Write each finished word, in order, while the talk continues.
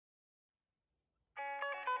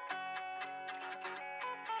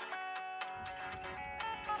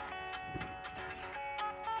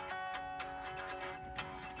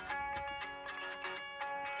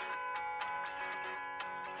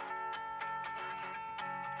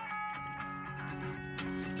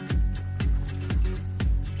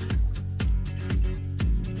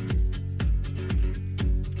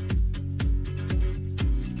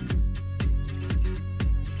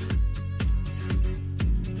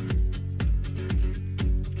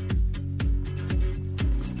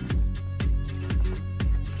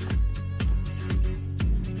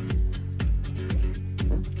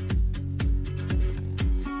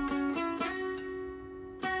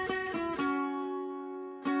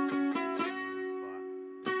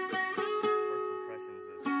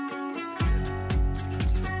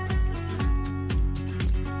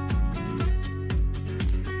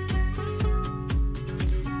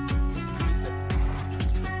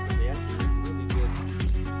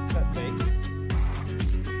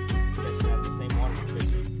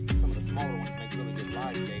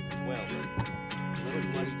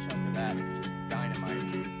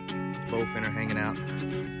bowfin are hanging out.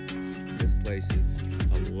 This place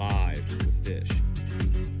is alive with fish.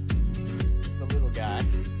 Just a little guy.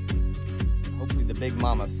 Hopefully the big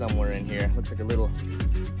mama's somewhere in here. Looks like a little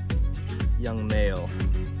young male.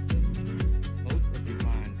 Both of these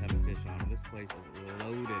lines have a fish on them. This place is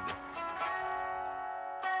loaded.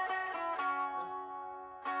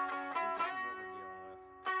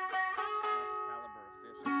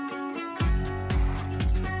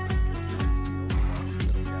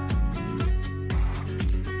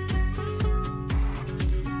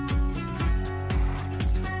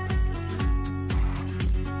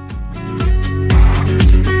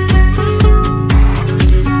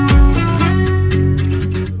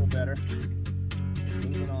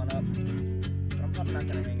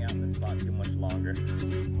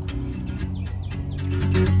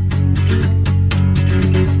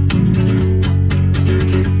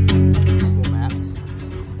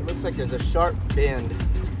 There's a sharp bend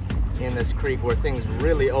in this creek where things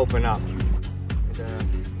really open up.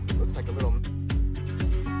 It looks like a little...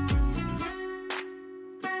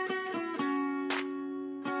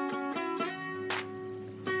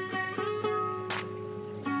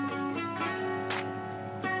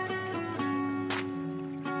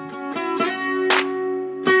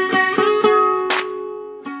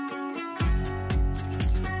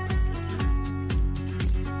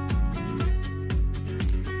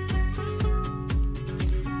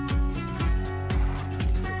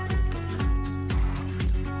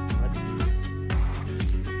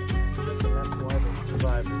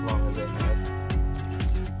 as long as they have.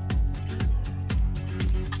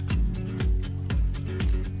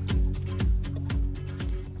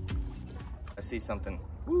 I see something.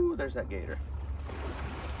 Woo, there's that gator.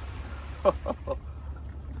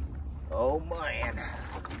 Oh man,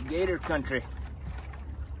 gator country.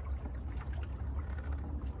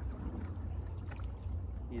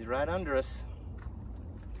 He's right under us.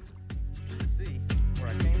 See, where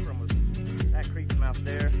I came from was that creek from out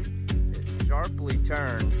there. It sharply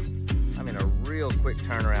turns, I mean a real quick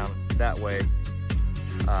turnaround that way.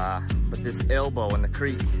 But this elbow in the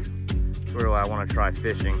creek is where I want to try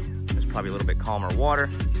fishing. There's probably a little bit calmer water,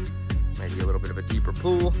 maybe a little bit of a deeper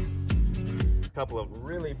pool. A couple of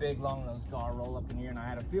really big long-nosed gar roll up in here, and I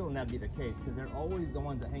had a feeling that'd be the case because they're always the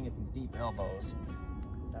ones that hang at these deep elbows.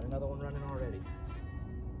 Got another one running already.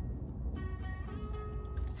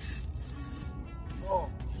 Oh,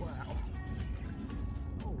 wow.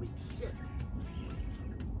 Holy shit.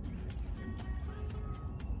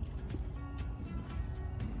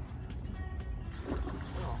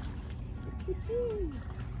 Oh.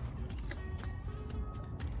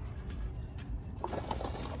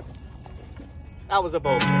 That was a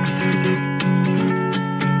boat.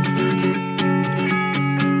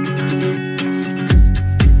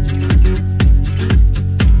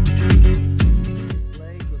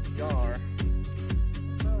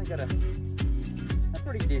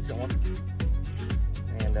 Decent one,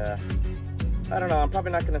 and I don't know, I'm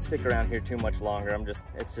probably not going to stick around here too much longer.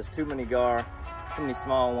 It's just too many gar, too many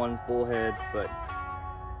small ones, bullheads, but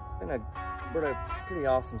it's been a pretty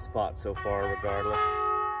awesome spot so far regardless.